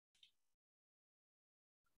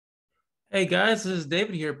Hey guys, this is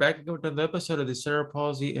David here, back again with another episode of the Cerebral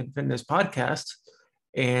Palsy and Fitness Podcast.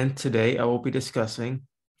 And today I will be discussing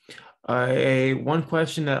a one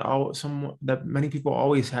question that that many people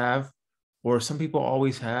always have, or some people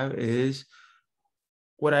always have, is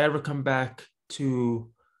would I ever come back to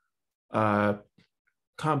uh,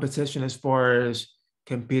 competition as far as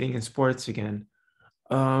competing in sports again?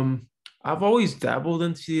 Um, I've always dabbled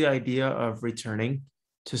into the idea of returning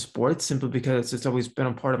to sports simply because it's always been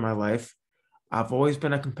a part of my life. I've always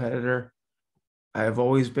been a competitor. I've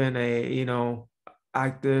always been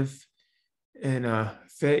active and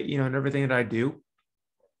fit, in everything that I do.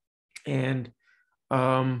 And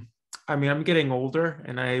um, I mean, I'm getting older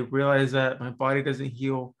and I realize that my body doesn't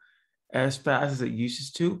heal as fast as it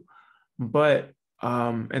used to. But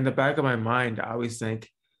in the back of my mind, I always think,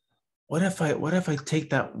 what if I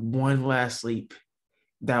take that one last leap?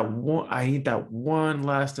 I need that one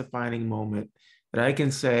last defining moment that I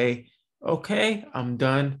can say, okay, I'm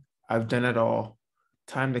done. I've done it all.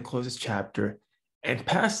 Time to close this chapter and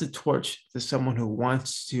pass the torch to someone who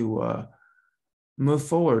wants to move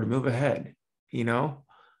forward, move ahead. You know,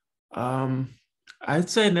 um,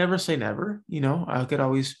 I'd say never. I could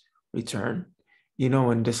always return,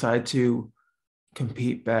 and decide to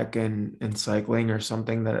compete back in cycling or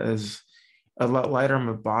something that is a lot lighter on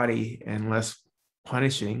my body and less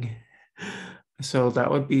punishing. So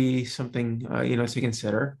that would be something to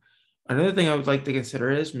consider. Another thing I would like to consider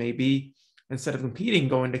is maybe instead of competing,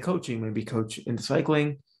 go into coaching, maybe coach in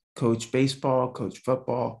cycling, coach baseball, coach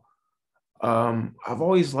football. I've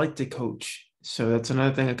always liked to coach, so that's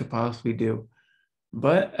another thing I could possibly do.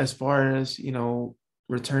 But as far as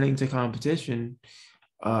returning to competition,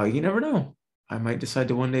 you never know. I might decide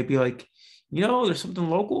to one day be like, there's something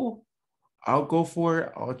local. I'll go for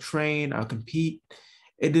it. I'll train. I'll compete.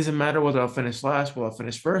 It doesn't matter whether I'll finish last, or I'll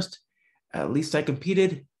finish first. At least I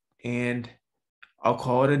competed, and I'll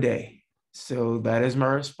call it a day. So that is my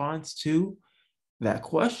response to that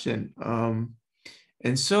question.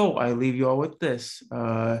 And so I leave you all with this.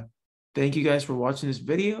 Thank you guys for watching this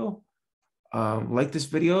video. Like this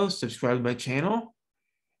video, subscribe to my channel,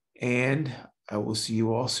 and I will see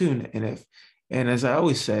you all soon. And as I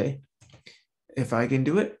always say, if I can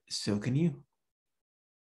do it, so can you.